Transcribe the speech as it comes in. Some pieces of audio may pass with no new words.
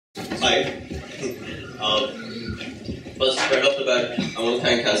Hi. First, right off the bat, I want to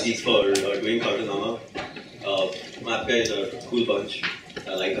thank Hasgeeks for doing Cartonama. Map guys are a cool bunch.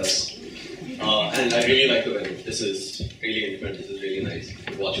 I like us. And I really like the venue. This is really intimate. This is really nice.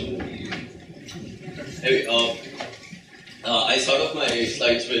 Watch a movie. Anyway, I start off my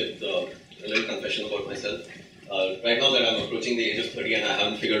slides with a little confession about myself. Right now that I'm approaching the age of 30 and I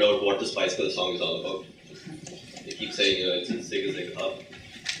haven't figured out what the Spice Girls song is all about. They keep saying, it's as big as they have.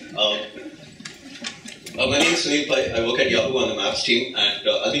 My name is Sunil Pai. I work at Yahoo on the Maps team, and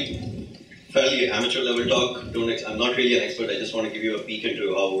I'll be fairly amateur level talk. I'm not really an expert. I just want to give you a peek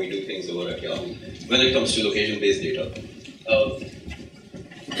into how we do things over at Yahoo when it comes to location-based data.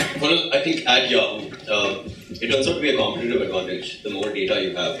 I think at Yahoo, it turns out to be a competitive advantage the more data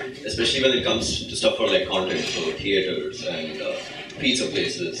you have, especially when it comes to stuff for like content, so theaters and pizza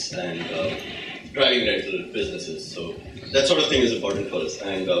places and driving rental businesses. So that sort of thing is important for us.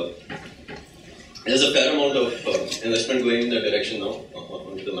 And there's a fair amount of investment going in that direction now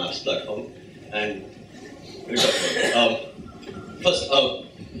onto the Maps platform. And we'll talk about it. First,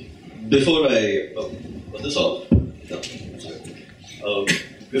 before I... was this off? No. Sorry.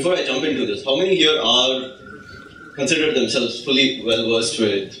 Before I jump into this, how many here are consider themselves fully well-versed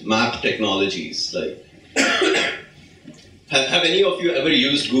with map technologies? Like, have any of you ever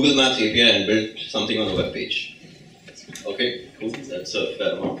used Google Maps API and built something on a web page? Okay, cool. That's a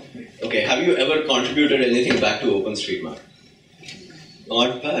fair amount. Okay, have you ever contributed anything back to OpenStreetMap?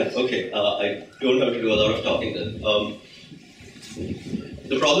 Not bad. Okay, I don't have to do a lot of talking then.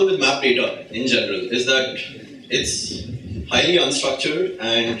 The problem with map data in general is that it's highly unstructured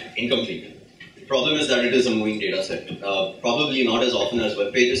and incomplete. The problem is that it is a moving data set. Probably not as often as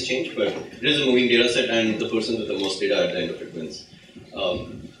web pages change, but it is a moving data set and the person with the most data at the end of it wins.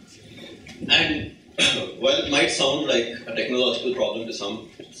 And while it might sound like a technological problem to some,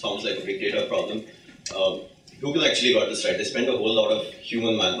 it sounds like a big data problem, Google actually got this right. They spent a whole lot of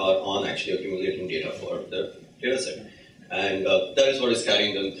human manpower on actually accumulating data for their data set. And that is what is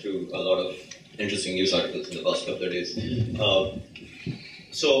carrying them through a lot of interesting news articles in the past couple of days.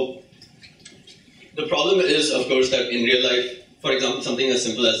 So the problem is, of course, that in real life, for example, something as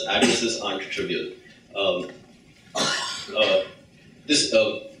simple as addresses aren't trivial.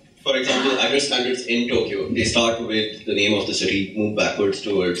 For example, address standards in Tokyo, they start with the name of the city, move backwards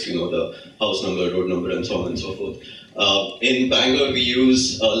towards, the house number, road number, and so on and so forth. In Bangalore, we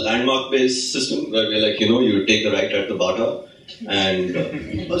use a landmark-based system where we're like, you take the right at the Bata, and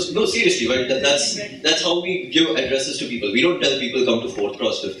no, seriously, right? That's how we give addresses to people. We don't tell people come to 4th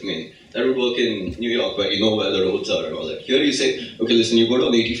Cross 5th Main. That would work in New York, where you know where the roads are and all that. Here you say, okay, listen, you go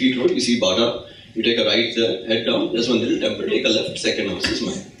down 80 feet road, you see Bata, you take a right there, head down, there's one little temple, take a left, second house is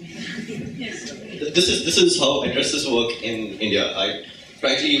mine. This is how addresses work in India.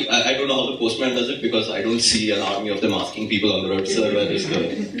 Frankly, I don't know how the postman does it because I don't see an army of them asking people on the road, sir, where is the...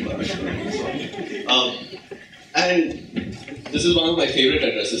 and this is one of my favorite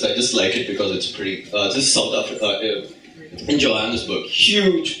addresses. I just like it because it's pretty. This is South Africa, in Johannesburg.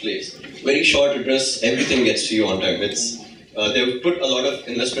 Huge place. Very short address. Everything gets to you on time. They've put a lot of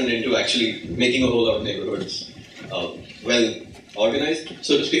investment into actually making a whole lot of neighborhoods well organized,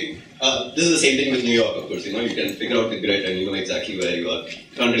 so to speak. This is the same thing with New York, of course. You can figure out the grid and you know exactly where you are.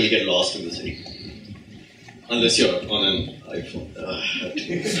 You can't really get lost in the city. Unless you're on an iPhone.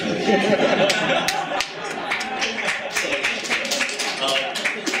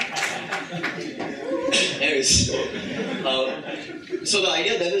 Anyways, so the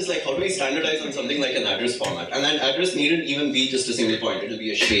idea then is like, how do we standardize on something like an address format? And an address needn't even be just a single point. It'll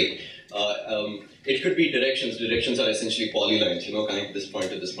be a shape. It could be directions. Directions are essentially polylines, connect this point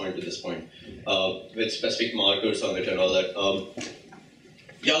to this point to this point, with specific markers on it and all that.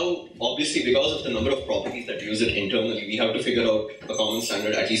 Yahoo, obviously, because of the number of properties that use it internally, we have to figure out a common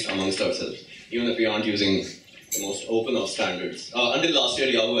standard, at least amongst ourselves, even if we aren't using the most open of standards. Until last year,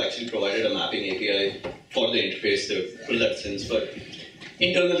 Yahoo actually provided a mapping API for the interface. They've pulled that since, but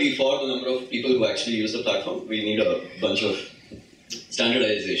internally, for the number of people who actually use the platform, we need a bunch of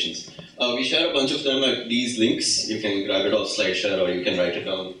standardizations. We share a bunch of them at these links. You can grab it off SlideShare or you can write it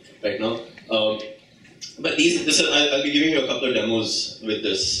down right now. But I'll be giving you a couple of demos with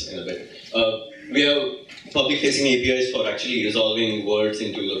this in a bit. We have public-facing APIs for actually resolving words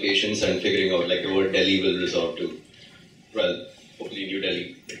into locations and figuring out, like the word Delhi will resolve to, well, hopefully New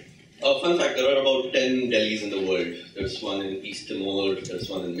Delhi. Fun fact, there are about 10 Delhis in the world. There's one in East Timor, there's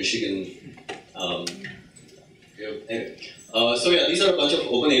one in Michigan. Anyway. So yeah, these are a bunch of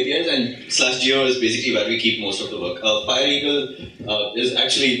open APIs, and /geo is basically where we keep most of the work. Fire Eagle is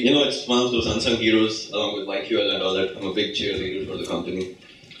actually, it's one of those unsung heroes along with YQL and all that. I'm a big cheerleader for the company.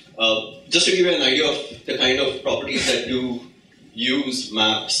 Just to give you an idea of the kind of properties that do use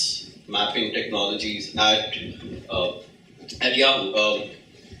mapping technologies at Yahoo.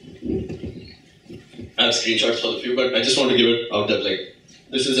 I have screenshots for the few, but I just want to give it out that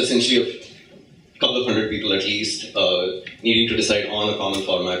this is essentially a couple of hundred people at least needing to decide on a common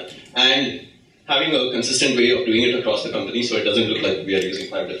format and having a consistent way of doing it across the company, so it doesn't look like we are using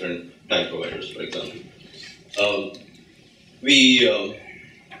 5 different time providers, for example. We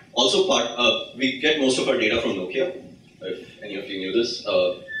also we get most of our data from Nokia, if any of you knew this.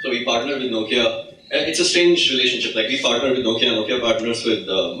 So we partner with Nokia. It's a strange relationship. We partner with Nokia. Nokia partners with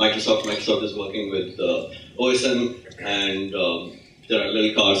Microsoft. Microsoft is working with OSM, and there are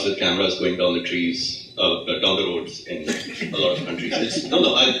little cars with cameras going down the trees, down the roads in a lot of countries.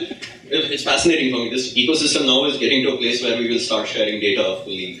 It's fascinating for me. This ecosystem now is getting to a place where we will start sharing data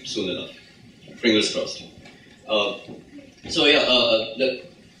fully soon enough. Fingers crossed. So yeah, a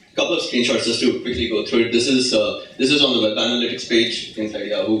couple of screenshots just to quickly go through it. This is on the web analytics page inside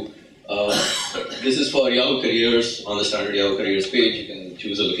Yahoo. This is for Yahoo Careers. On the standard Yahoo Careers page, you can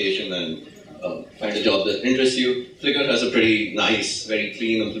choose a location and find a job that interests you. Flickr has a pretty nice, very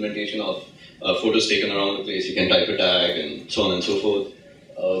clean implementation of photos taken around the place. You can type a tag and so on and so forth.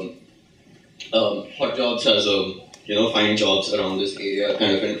 Hot Jobs has a find jobs around this area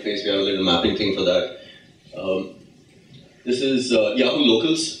kind of interface. We have a little mapping thing for that. This is Yahoo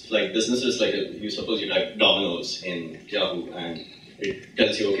Locals, like businesses, you suppose you type Domino's in Yahoo and it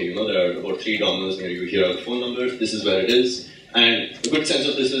tells you, okay, there are about 3 Domino's near you. Here are the phone numbers. This is where it is. And a good sense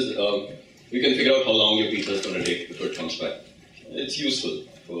of this is you can figure out how long your pizza is going to take before it comes back. It's useful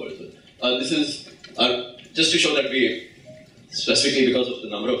for this is just to show that we, specifically because of the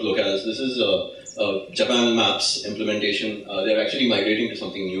number of locales, this is Japan Maps implementation. They're actually migrating to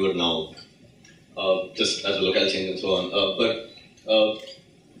something newer now, just as a locale change and so on. But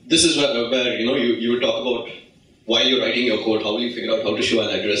this is where you would talk about while you're writing your code, how will you figure out how to show an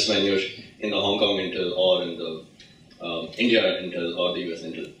address when you're in the Hong Kong Intel or in the India Intel or the US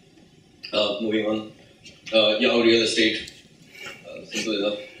Intel. Moving on, Yahoo Real Estate, simple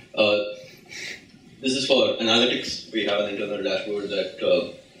enough. This is for analytics. We have an internal dashboard that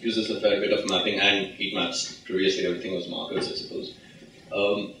uses a fair bit of mapping and heat maps. Previously, everything was markers, I suppose.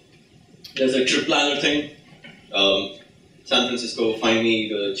 There's a trip planner thing. San Francisco, find me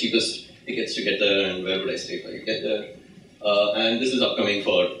the cheapest tickets to get there and where would I stay if I get there. And this is upcoming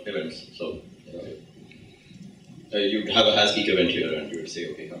for events. So you'd have a HasGeek event here and you would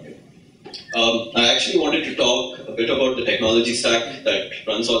say, okay, come here. I actually wanted to talk a bit about the technology stack that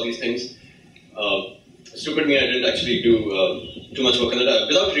runs all these things. Stupid me, I didn't actually do too much work on it.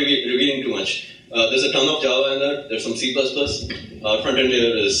 Without revealing too much, there's a ton of Java in there. There's some C++. Our front end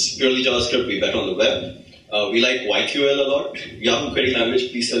layer is purely JavaScript. We bet on the web. We like YQL a lot. Yahoo Query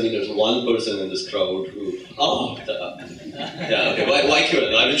Language, please tell me there's one person in this crowd who... yeah, okay,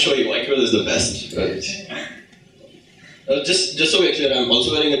 YQL. I will show you. YQL is the best. Right? Just so we're clear, I'm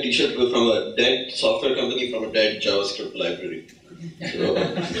also wearing a t-shirt from a dead software company from a dead JavaScript library. So,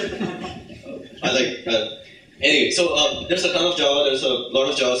 anyway, so there's a ton of Java, there's a lot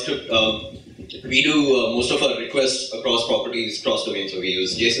of JavaScript. We do most of our requests across properties, cross domains, so we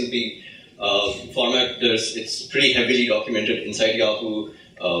use JSON-P format. It's pretty heavily documented inside Yahoo,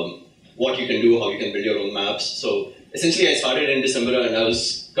 what you can do, how you can build your own maps. So essentially I started in December and I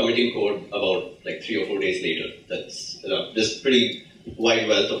was committing code about 3 or 4 days later. There's pretty wide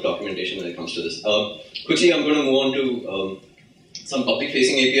wealth of documentation when it comes to this. Quickly, I'm going to move on to some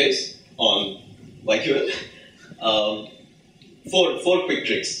public-facing APIs on YQL. 4 quick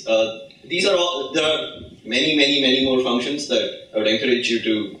tricks. These are all. There are many more functions that I would encourage you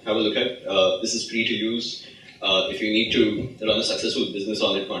to have a look at. This is free to use. If you need to run a successful business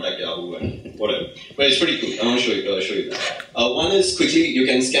on it, contact Yahoo and whatever. But it's pretty cool. I want to show you this. One is quickly you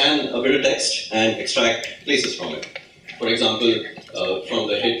can scan a bit of text and extract places from it. For example, from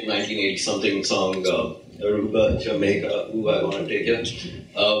the hit 1980-something song Aruba, Jamaica, Ooh, I Want to Take You.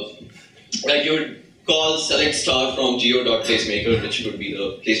 You would call select star from geo.placemaker, which would be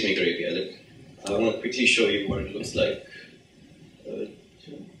the placemaker API. I want to quickly show you what it looks like.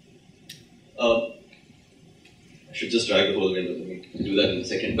 I should just drag the whole window. Let me do that in a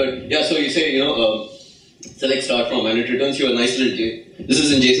second. But yeah, so you say, select start from, and it returns you a nice little This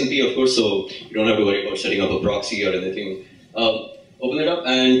is in JSON-P, of course, so you don't have to worry about setting up a proxy or anything. Open it up,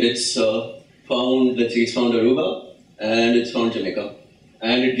 and it's found, let's see, it's found Aruba, and it's found Jamaica.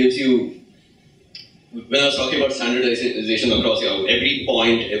 And it gives you, when I was talking about standardization across Yahoo, every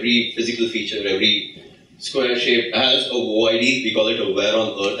point, every physical feature, every square shape has a OID, we call it a where on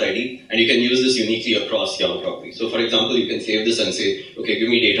earth ID, and you can use this uniquely across Yahoo properties. So for example, you can save this and say, okay, give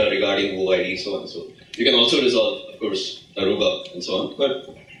me data regarding OID, so on and so. You can also resolve, of course, Aruba and so on.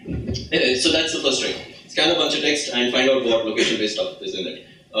 But anyway, so that's the first trick. Scan a bunch of text and find out what location-based stuff is in it.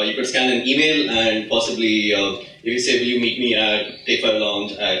 You could scan an email and possibly, if you say, will you meet me at Take 5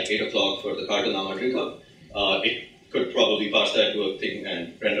 Lounge at 8 o'clock for the Cartonama drink up, it could probably parse that to a thing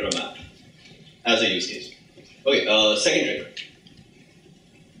and render a map as a use case. Okay, second trick.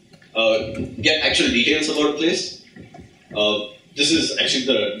 Get actual details about a place. This is actually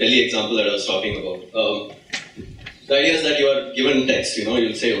the Delhi example that I was talking about. The idea is that you are given text,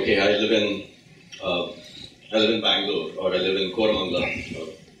 you'll say, okay, I live in Bangalore, or I live in Koramangala,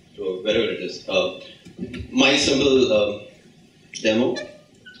 or wherever it is. My simple demo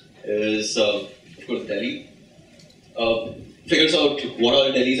is, of course, Delhi. Figures out what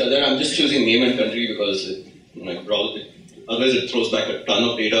all Delhis are there. I'm just choosing name and country because otherwise it throws back a ton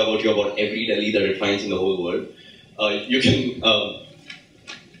of data about you about every Delhi that it finds in the whole world. You can,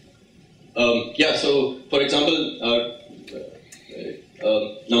 so for example,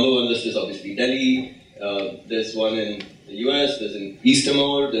 number one list is obviously Delhi. There's one in the US, there's in East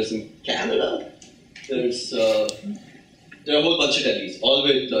Timor, there's in Canada. There are a whole bunch of Delhis. All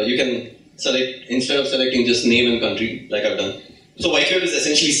with, you can select, instead of selecting just name and country, like I've done. So YQL is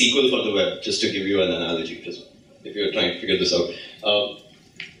essentially SQL for the web, just to give you an analogy, just if you're trying to figure this out.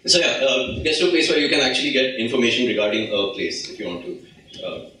 Get to a place where you can actually get information regarding a place if you want to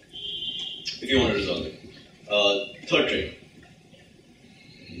resolve it. Third trick.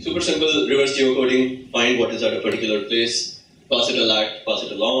 Super simple, reverse geocoding, find what is at a particular place, pass it a lat, pass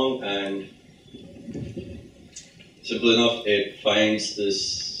it along, and simple enough, it finds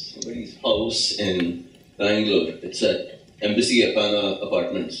this somebody's house in Bangalore. It's at Embassy Apana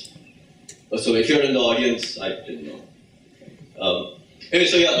Apartments. So if you're in the audience, I didn't know. Anyway,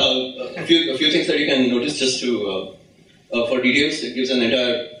 so a few things that you can notice just to, for details, it gives an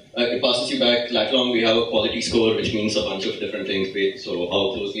entire, it passes you back lat long. We have a quality score, which means a bunch of different things. So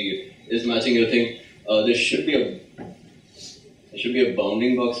how closely it is matching your thing. There should be a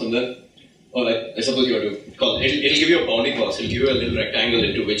bounding box somewhere. Or I suppose you have to call it. It'll give you a bounding box. It'll give you a little rectangle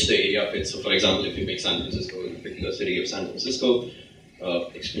into which the area fits. So for example, if you pick San Francisco, you pick the city of San Francisco,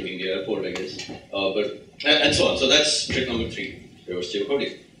 excluding the airport, I guess. And so on. So that's trick number 3, reverse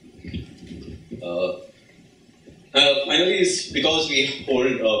geocoding. Finally, is because we hold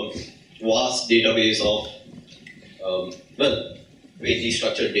a vast database of, vaguely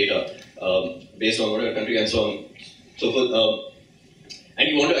structured data based on whatever country and so on, so forth. And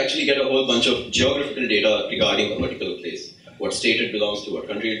you want to actually get a whole bunch of geographical data regarding a particular place. What state it belongs to, what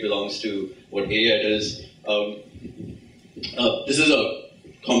country it belongs to, what area it is. This is a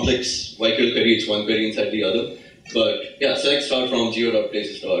complex YQL query, it's one query inside the other. But yeah, select start from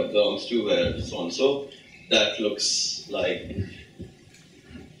geo.places.belongs to where, so on. So that looks like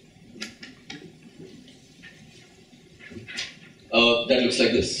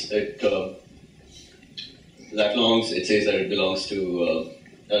this. Lat longs, it says that it belongs to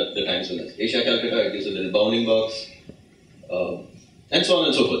the time zone is Asia, Calcutta. It gives a little bounding box, and so on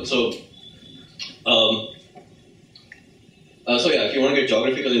and so forth. So, if you want to get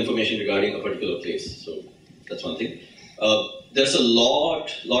geographical information regarding a particular place, so that's one thing. There's a lot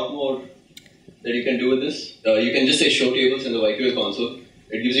more that you can do with this. You can just say show tables in the YQL console.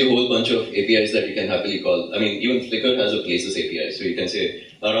 It gives you a whole bunch of APIs that you can happily call. I mean, even Flickr has a places API, so you can say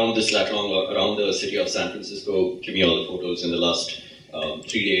around this lat long or around the city of San Francisco, give me all the photos in the last 3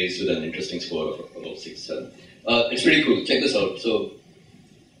 days with an interesting score of about 6, 7. It's pretty cool. Check this out. So,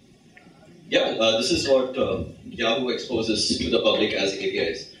 this is what Yahoo exposes to the public as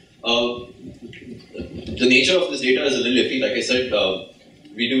APIs. The nature of this data is a little iffy. Like I said,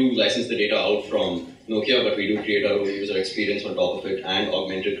 we do license the data out from Nokia, but we do create our own user experience on top of it and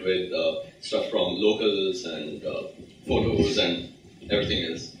augment it with stuff from locals and photos and everything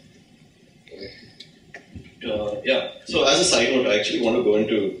else. So as a side note, I actually want to go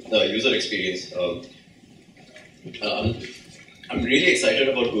into user experience. I'm really excited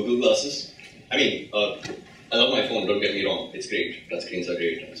about Google Glasses. I mean, I love my phone, don't get me wrong, it's great, touchscreens are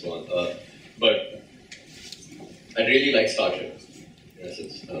great and so on. But I really like Star Trek. In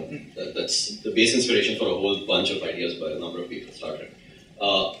essence, that's the base inspiration for a whole bunch of ideas by a number of people, Star Trek.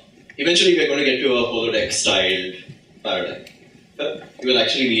 Eventually, we're going to get to a holodeck-styled paradigm. You will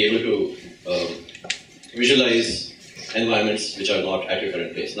actually be able to visualize environments which are not at your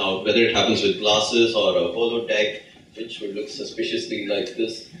current place. Now, whether it happens with glasses or a holodeck, which would look suspiciously like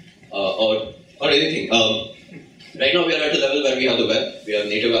this, or anything. Right now, we are at a level where we have the web. We have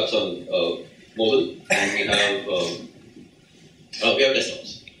native apps on mobile, and we have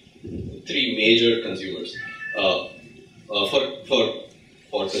desktops. Three major consumers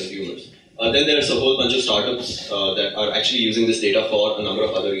for consumers. Then there's a whole bunch of startups that are actually using this data for a number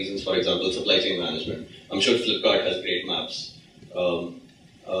of other reasons. For example, supply chain management. I'm sure Flipkart has great maps.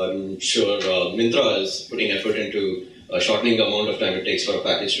 I'm sure Myntra is putting effort into shortening the amount of time it takes for a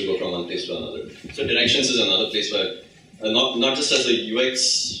package to go from one place to another. So directions is another place where, not just as a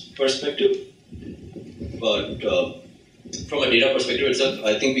UX perspective, but from a data perspective itself,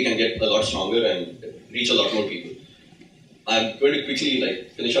 I think we can get a lot stronger and reach a lot more people. I'm going to quickly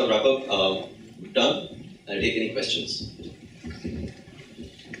finish our wrap up. Done. I'll take any questions.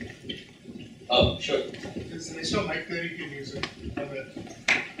 Sure. There's an extra mic there, you can use it.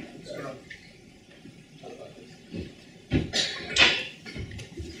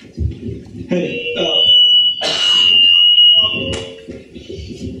 Hey,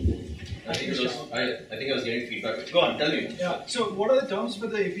 I think I was getting feedback. Go on, tell me. yeah, so what are the terms for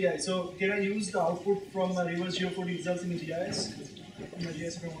the API? So can I use the output from a reverse geocoding results in the GIS? In the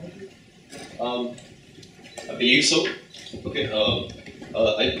GIS if I wanted to? I believe so. Okay.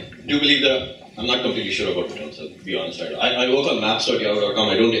 I do believe that I'm not completely sure about the terms, I'll be honest. I work on maps.yahoo.com.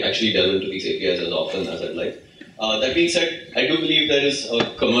 I don't actually delve into these APIs as often as I'd like. That being said, I do believe there is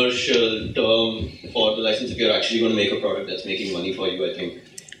a commercial term for the license. If you're actually going to make a product that's making money for you, I think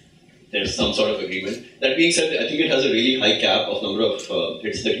there's some sort of agreement. That being said, I think it has a really high cap of number of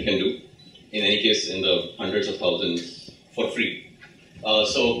hits that you can do. In any case, in the hundreds of thousands for free.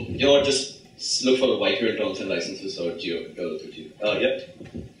 So, you know what, just look for YQL terms and licenses or geo. Yeah?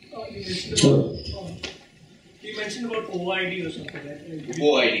 You mentioned about OID or something, right?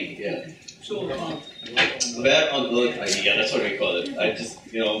 OID, yeah. So, where on earth ID? Yeah, that's what we call it. I just,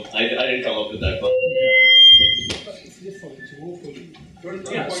 I didn't come up with that one.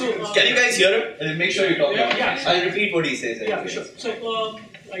 yeah, so, Can you guys hear him? Make sure you talk. Yeah. I'll repeat what he says. yeah, sure. So,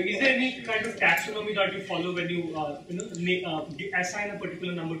 is there any kind of taxonomy that you follow when you, assign a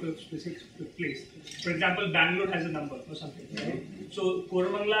particular number to a specific place? For example, Bangalore has a number or something, right? So,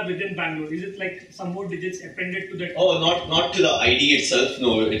 Koramangala within Bangalore, is it like some more digits appended to that? Oh, not to the ID itself.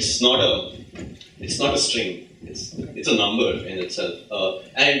 No, it's not a string. It's a number in itself.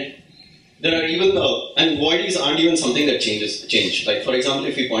 And there are even and voids aren't even something that change. Like for example,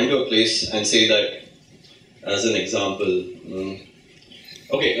 if we point to a place and say that, as an example.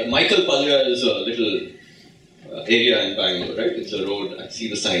 Okay, Michael Palya is a little area in Bangalore, right? It's a road, I see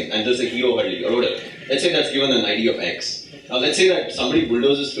the sign, and there's a hero hurley, a roader. Let's say that's given an ID of X. Now let's say that somebody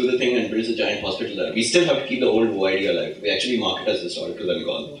bulldozes through the thing and builds a giant hospital there. We still have to keep the old OID alive. We actually mark it as historical and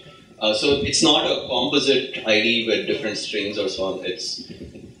gone. So it's not a composite ID with different strings or so on.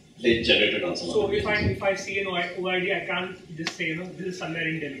 They generated on some. So if I see an OID, I can't just say, this is somewhere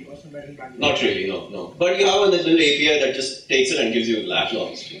in Delhi or somewhere in Bangalore. Not really, no. But you have a little API that just takes it and gives you lat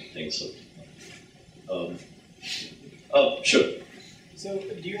longs things. So, sure. So,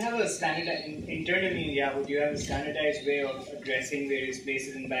 do you have a standard internally in Yahoo? Do you have a standardized way of addressing various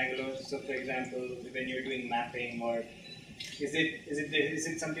places in Bangalore? So, for example, when you're doing mapping, or is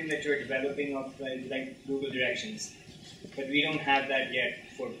it something that you're developing of like Google Directions? But we don't have that yet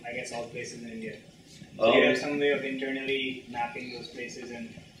for, I guess, all places in India. Do you have some way of internally mapping those places?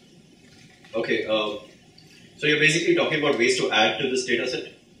 And okay, so you're basically talking about ways to add to this data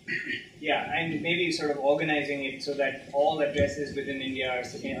set? yeah, and maybe sort of organizing it so that all addresses within India are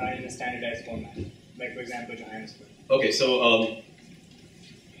in a standardized format. Like, for example, Johannesburg. Okay, so,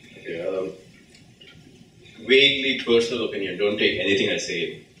 vaguely personal opinion. Don't take anything I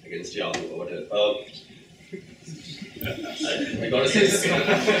say against Yahoo or whatever. I gotta say this.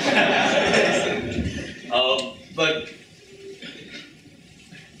 But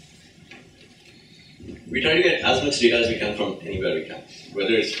we try to get as much data as we can from anywhere we can,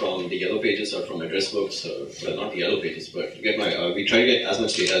 whether it's from the yellow pages or from address books, well, not the yellow pages, but we try to get as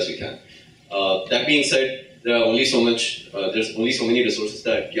much data as we can. That being said, there are only so much. There's only so many resources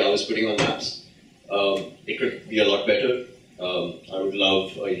that Yahoo is putting on maps. It could be a lot better. I would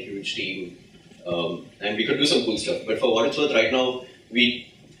love a huge team. And we could do some cool stuff. But for what it's worth, right now we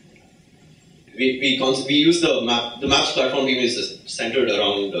use the map. The maps platform team is centered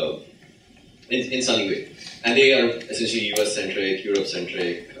around in Sunnyway, and they are essentially US centric, Europe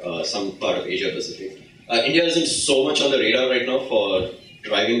centric, some part of Asia Pacific. India isn't so much on the radar right now for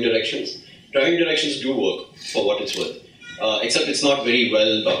driving directions. Driving directions do work for what it's worth, except it's not very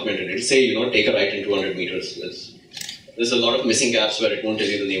well documented. It'll say take a right in 200 meters. There's a lot of missing gaps where it won't tell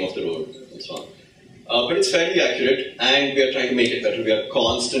you the name of the road and so on. But it's fairly accurate, and we are trying to make it better. We are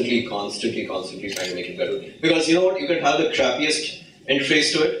constantly trying to make it better. Because you know what? You can have the crappiest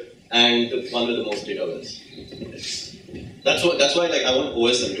interface to it, and the one with the most data wins. That's why like I want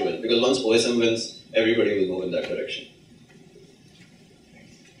OSM to win, because once OSM wins, everybody will move in that direction.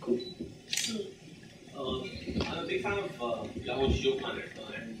 Cool. So, I'm a big fan of Yahoo GeoPlanet,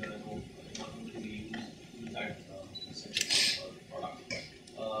 and not only use that product.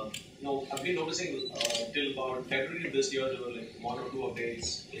 I've been noticing till about February this year there were like 1 or 2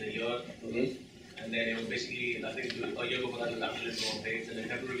 updates in a year, and then basically I think a year before that there was absolutely no updates, and then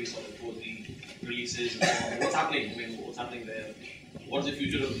February we saw like 2 or 3 releases. What's happening? I mean, what's happening there? What's the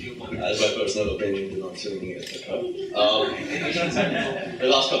future of GeoPlanet? As my personal opinion, do not sue me, etc. The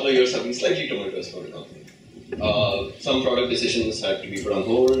last couple of years have been slightly tumultuous for the company. Some product decisions had to be put on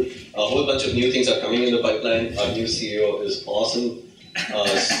hold. A whole bunch of new things are coming in the pipeline. Our new CEO is awesome.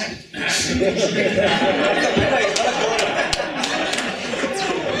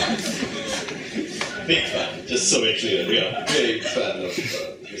 Big fan, just so we're clear. Yeah, big fan of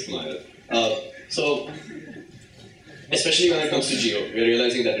Ismail. So, especially when it comes to Geo, we're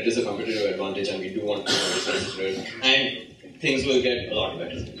realizing that it is a competitive advantage and we do want to resources, and things will get a lot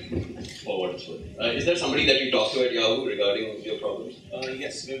better for what it's worth. Is there somebody that you talked to at Yahoo regarding your problems?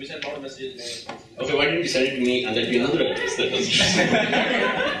 Yes, we sent a lot of messages. Okay, why didn't you send it to me and there'd be another address that does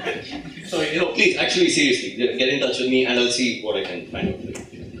So, please, actually, seriously, get in touch with me and I'll see what I can find out for you.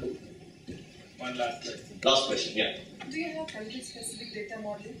 Cool. One last question. Last question, yeah. Do you have country-specific data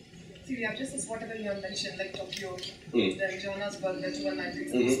modeling? See, the address is whatever you have mentioned, like Tokyo, then Johannesburg, the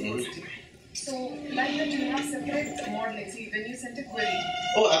 219, So, like that, you have separate modeling. See, when you send a query.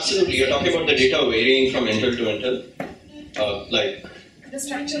 Oh, absolutely. You're talking about the data varying from intel to intel? Like. The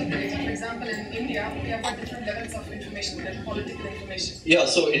structure of the data. For example, in India, we have got different levels of information, like political information. Yeah,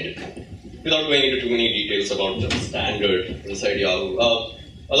 so without going into too many details about the standard inside Yahoo,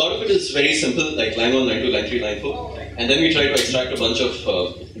 a lot of it is very simple, like line 1, line 2, line 3, line 4. And then we try to extract a bunch of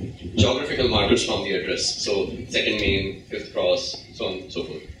geographical markers from the address. So, second main, fifth cross, so on and so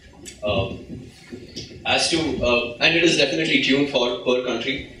forth. And it is definitely tuned for per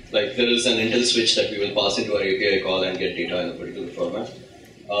country. Like there is an intel switch that we will pass into our API call and get data in a particular format.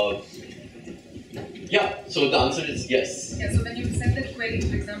 Yeah, so the answer is yes. Yeah, so when you send that query,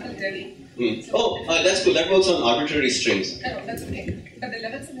 for example, Delhi. So that's cool. That works on arbitrary strings. No, that's okay. But the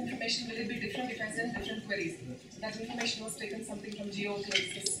levels of information, will it be different if I send different queries? So that information was taken something from Geo to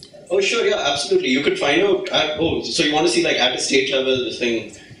this. Oh, sure, yeah, absolutely. You could find out so you want to see like at a state level this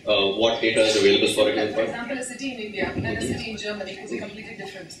thing, what data is available for a given. For example, a city in India and a city in Germany could be completely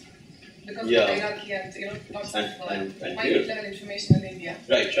different. Because of the hierarchy and lots of minute level information in India.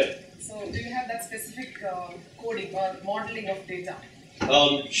 Right. So do you have that specific coding or modeling of data?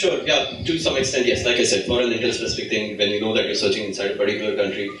 Sure, yeah, to some extent, yes. Like I said, for an intel specific thing, when you know that you're searching inside a particular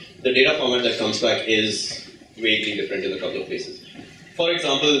country, the data format that comes back is vaguely different in a couple of places. For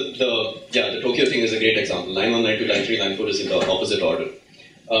example, the Tokyo thing is a great example. Line 1, line 2, line 3, line 4 is in the opposite order.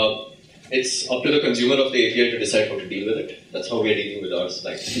 It's up to the consumer of the API to decide how to deal with it. That's how we are dealing with ours.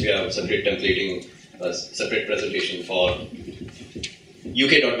 Like we have separate templating, separate presentation for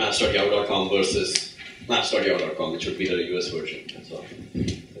uk.maps.yahoo.com versus maps.yahoo.com, which would be the US version. So,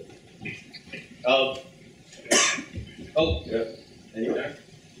 oh, yeah. Anyway.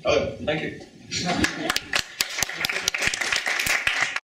 Oh, thank you.